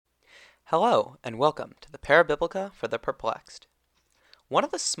Hello, and welcome to the Parabiblica for the Perplexed. One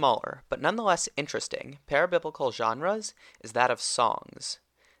of the smaller, but nonetheless interesting, parabiblical genres is that of songs.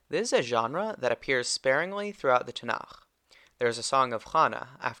 This is a genre that appears sparingly throughout the Tanakh. There is a song of Hannah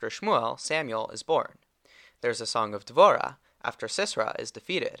after Shmuel, Samuel, is born. There is a song of Dvorah after Sisera is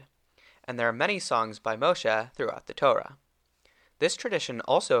defeated. And there are many songs by Moshe throughout the Torah. This tradition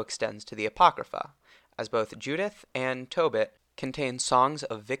also extends to the Apocrypha, as both Judith and Tobit contain songs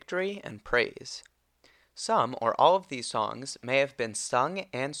of victory and praise. Some or all of these songs may have been sung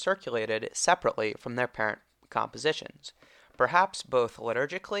and circulated separately from their parent compositions, perhaps both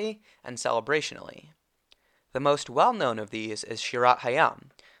liturgically and celebrationally. The most well-known of these is Shirat Hayam,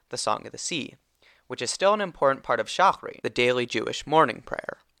 the Song of the Sea, which is still an important part of Shachri, the daily Jewish morning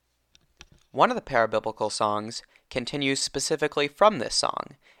prayer. One of the parabiblical songs continues specifically from this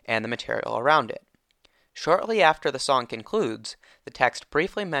song and the material around it. Shortly after the song concludes, the text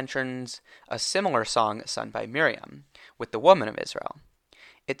briefly mentions a similar song sung by Miriam, with the women of Israel.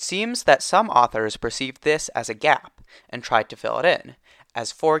 It seems that some authors perceived this as a gap and tried to fill it in,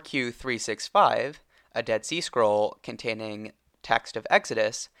 as 4Q365, a Dead Sea Scroll containing text of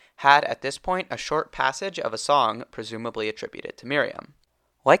Exodus, had at this point a short passage of a song presumably attributed to Miriam.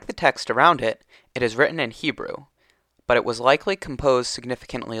 Like the text around it, it is written in Hebrew, but it was likely composed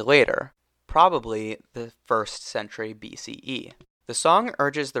significantly later, probably the 1st century BCE. The song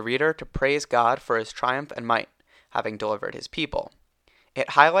urges the reader to praise God for his triumph and might, having delivered his people. It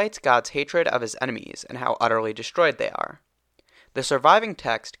highlights God's hatred of his enemies and how utterly destroyed they are. The surviving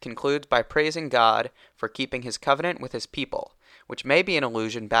text concludes by praising God for keeping his covenant with his people, which may be an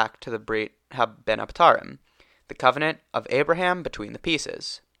allusion back to the Brit Ben Abtarim, the covenant of Abraham between the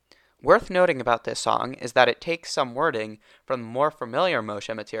pieces. Worth noting about this song is that it takes some wording from the more familiar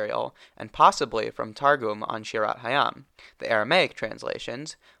Moshe material and possibly from Targum on Shirat Hayam, the Aramaic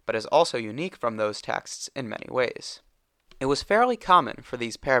translations, but is also unique from those texts in many ways. It was fairly common for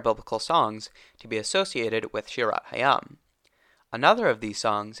these parabiblical songs to be associated with Shirat Hayam. Another of these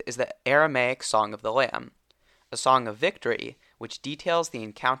songs is the Aramaic Song of the Lamb, a song of victory which details the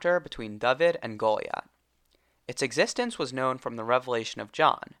encounter between David and Goliath. Its existence was known from the revelation of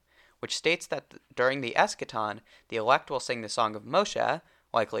John, which states that during the eschaton, the elect will sing the Song of Moshe,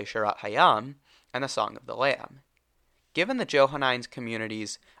 likely Shirat Hayam, and the Song of the Lamb. Given the Johannine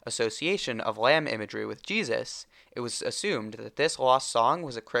community's association of lamb imagery with Jesus, it was assumed that this lost song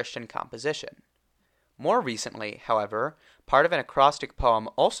was a Christian composition. More recently, however, part of an acrostic poem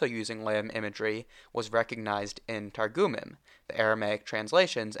also using lamb imagery was recognized in Targumim, the Aramaic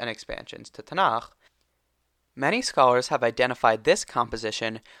translations and expansions to Tanakh. Many scholars have identified this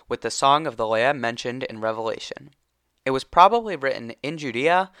composition with the Song of the Lamb mentioned in Revelation. It was probably written in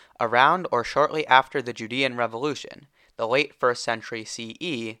Judea around or shortly after the Judean Revolution, the late 1st century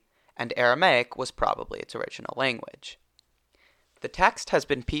CE, and Aramaic was probably its original language. The text has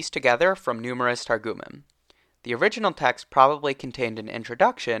been pieced together from numerous Targumim. The original text probably contained an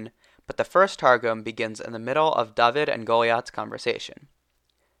introduction, but the first Targum begins in the middle of David and Goliath's conversation.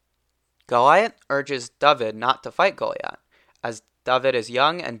 Goliath urges David not to fight Goliath, as David is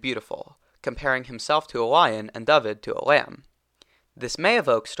young and beautiful, comparing himself to a lion and David to a lamb. This may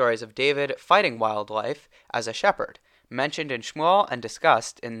evoke stories of David fighting wildlife as a shepherd, mentioned in Shmuel and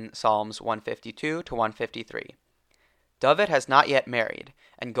discussed in Psalms 152 to 153. David has not yet married,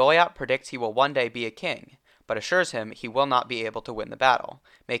 and Goliath predicts he will one day be a king, but assures him he will not be able to win the battle,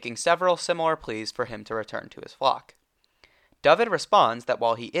 making several similar pleas for him to return to his flock. David responds that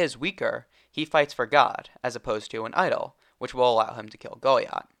while he is weaker, he fights for God, as opposed to an idol, which will allow him to kill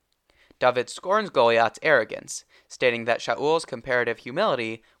Goliath. David scorns Goliath's arrogance, stating that Shaul's comparative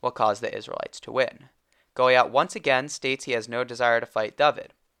humility will cause the Israelites to win. Goliath once again states he has no desire to fight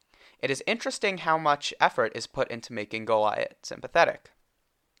David. It is interesting how much effort is put into making Goliath sympathetic.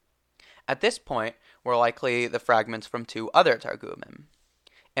 At this point were likely the fragments from two other Targumim.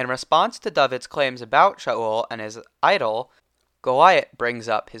 In response to David's claims about Shaul and his idol, Goliath brings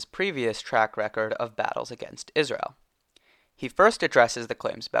up his previous track record of battles against Israel. He first addresses the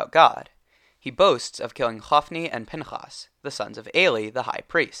claims about God. He boasts of killing Hophni and Pinchas, the sons of Eli, the high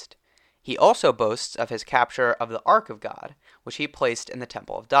priest. He also boasts of his capture of the Ark of God, which he placed in the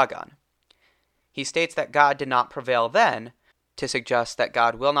temple of Dagon. He states that God did not prevail then, to suggest that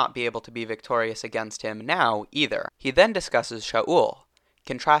God will not be able to be victorious against him now either. He then discusses Shaul,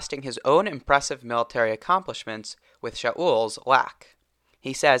 contrasting his own impressive military accomplishments with Shaul's lack.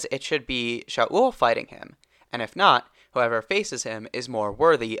 He says it should be Shaul fighting him, and if not, whoever faces him is more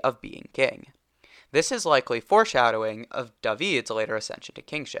worthy of being king. This is likely foreshadowing of David's later ascension to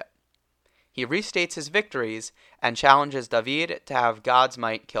kingship. He restates his victories and challenges David to have God's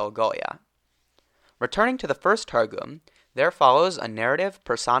might kill Goliath. Returning to the first Targum, there follows a narrative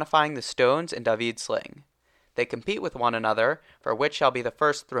personifying the stones in David's sling. They compete with one another for which shall be the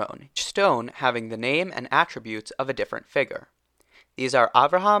first thrown, each stone having the name and attributes of a different figure. These are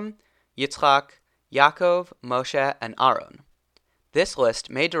Avraham, Yitzchak, Yaakov, Moshe, and Aaron. This list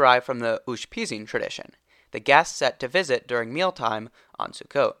may derive from the Ushpizin tradition, the guests set to visit during mealtime on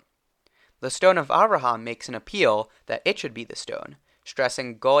Sukkot. The stone of Avraham makes an appeal that it should be the stone,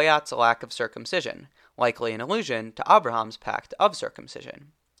 stressing Goliath's lack of circumcision, likely an allusion to Abraham's pact of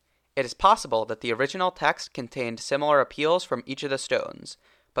circumcision. It is possible that the original text contained similar appeals from each of the stones,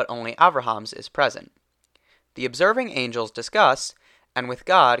 but only Avraham's is present. The observing angels discuss, and with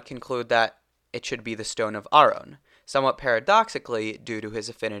God conclude that it should be the stone of Aaron, somewhat paradoxically due to his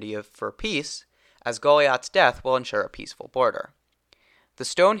affinity for peace, as Goliath's death will ensure a peaceful border. The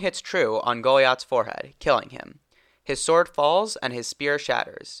stone hits true on Goliath's forehead, killing him. His sword falls and his spear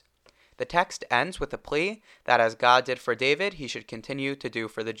shatters. The text ends with a plea that as God did for David, he should continue to do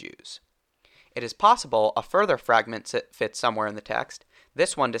for the Jews. It is possible a further fragment fits somewhere in the text,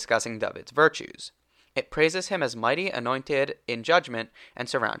 this one discussing David's virtues. It praises him as mighty, anointed in judgment, and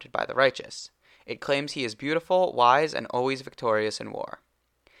surrounded by the righteous. It claims he is beautiful, wise, and always victorious in war.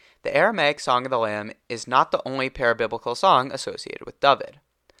 The Aramaic Song of the Lamb is not the only parabiblical song associated with David.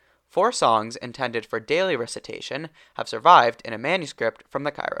 4 songs intended for daily recitation have survived in a manuscript from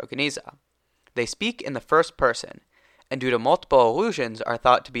the Cairo Geniza. They speak in the first person, and due to multiple allusions are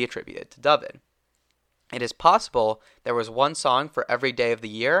thought to be attributed to David. It is possible there was one song for every day of the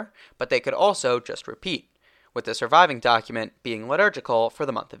year, but they could also just repeat, with the surviving document being liturgical for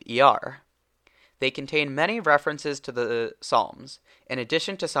the month of Iyar. They contain many references to the Psalms, in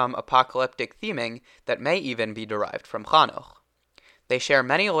addition to some apocalyptic theming that may even be derived from Chanuch. They share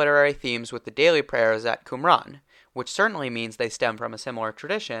many literary themes with the daily prayers at Qumran, which certainly means they stem from a similar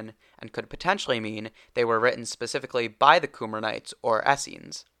tradition and could potentially mean they were written specifically by the Qumranites or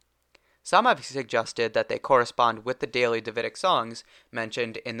Essenes. Some have suggested that they correspond with the daily Davidic songs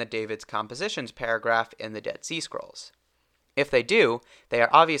mentioned in the David's compositions paragraph in the Dead Sea Scrolls. If they do, they are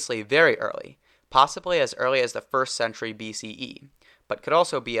obviously very early, possibly as early as the 1st century BCE, but could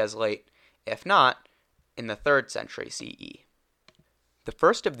also be as late, if not, in the 3rd century CE. The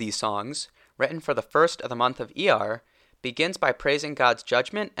first of these songs, written for the first of the month of Iyar, begins by praising God's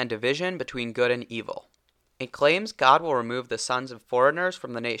judgment and division between good and evil. It claims God will remove the sons of foreigners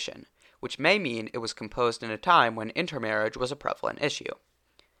from the nation, which may mean it was composed in a time when intermarriage was a prevalent issue.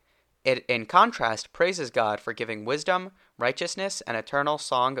 It, in contrast, praises God for giving wisdom, righteousness, and eternal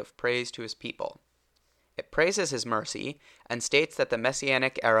song of praise to his people. It praises his mercy and states that the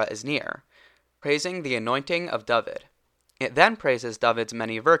Messianic era is near, praising the anointing of David. It then praises David's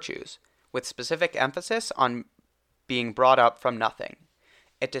many virtues, with specific emphasis on being brought up from nothing.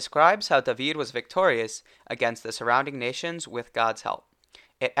 It describes how David was victorious against the surrounding nations with God's help.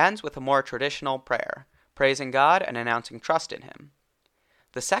 It ends with a more traditional prayer, praising God and announcing trust in him.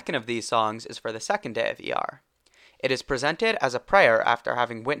 The second of these songs is for the second day of Iyar. It is presented as a prayer after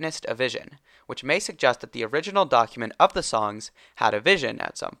having witnessed a vision, which may suggest that the original document of the songs had a vision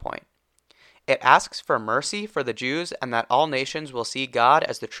at some point. It asks for mercy for the Jews and that all nations will see God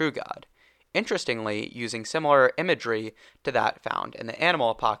as the true God, interestingly using similar imagery to that found in the animal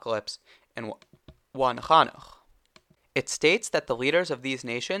apocalypse in 1 Chanuch. It states that the leaders of these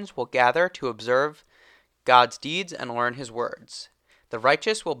nations will gather to observe God's deeds and learn his words. The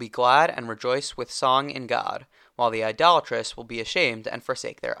righteous will be glad and rejoice with song in God, while the idolatrous will be ashamed and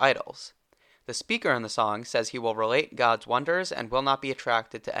forsake their idols. The speaker in the song says he will relate God's wonders and will not be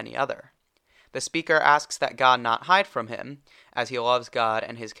attracted to any other. The speaker asks that God not hide from him, as he loves God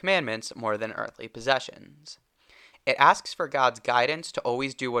and his commandments more than earthly possessions. It asks for God's guidance to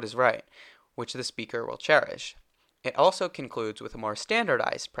always do what is right, which the speaker will cherish. It also concludes with a more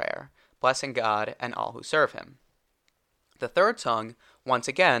standardized prayer, blessing God and all who serve him. The third song, once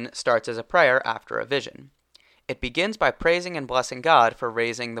again, starts as a prayer after a vision. It begins by praising and blessing God for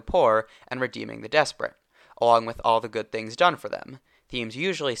raising the poor and redeeming the desperate, along with all the good things done for them, themes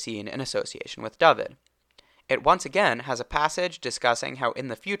usually seen in association with David. It once again has a passage discussing how in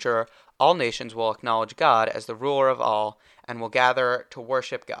the future all nations will acknowledge God as the ruler of all and will gather to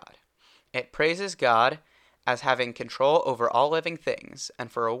worship God. It praises God as having control over all living things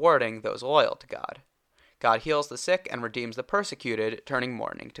and for rewarding those loyal to God. God heals the sick and redeems the persecuted, turning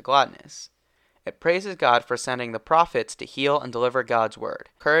mourning to gladness. It praises God for sending the prophets to heal and deliver God's word,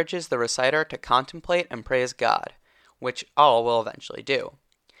 encourages the reciter to contemplate and praise God, which all will eventually do.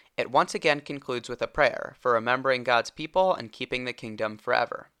 It once again concludes with a prayer for remembering God's people and keeping the kingdom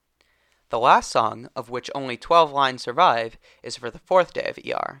forever. The last song, of which only 12 lines survive, is for the fourth day of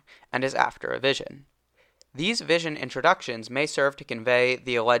Iyar, and is after a vision. These vision introductions may serve to convey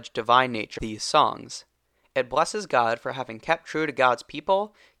the alleged divine nature of these songs. It blesses God for having kept true to God's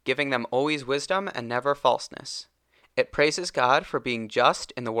people, giving them always wisdom and never falseness. It praises God for being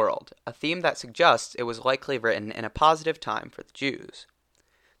just in the world, a theme that suggests it was likely written in a positive time for the Jews.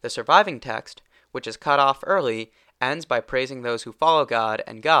 The surviving text, which is cut off early, ends by praising those who follow God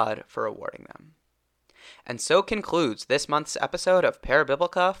and God for rewarding them. And so concludes this month's episode of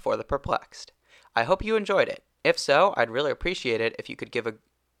Parabiblica for the Perplexed. I hope you enjoyed it. If so, I'd really appreciate it if you could give a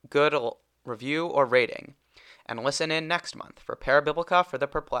good review or rating. And listen in next month for Parabiblica for the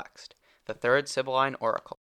Perplexed, the third Sibylline Oracle.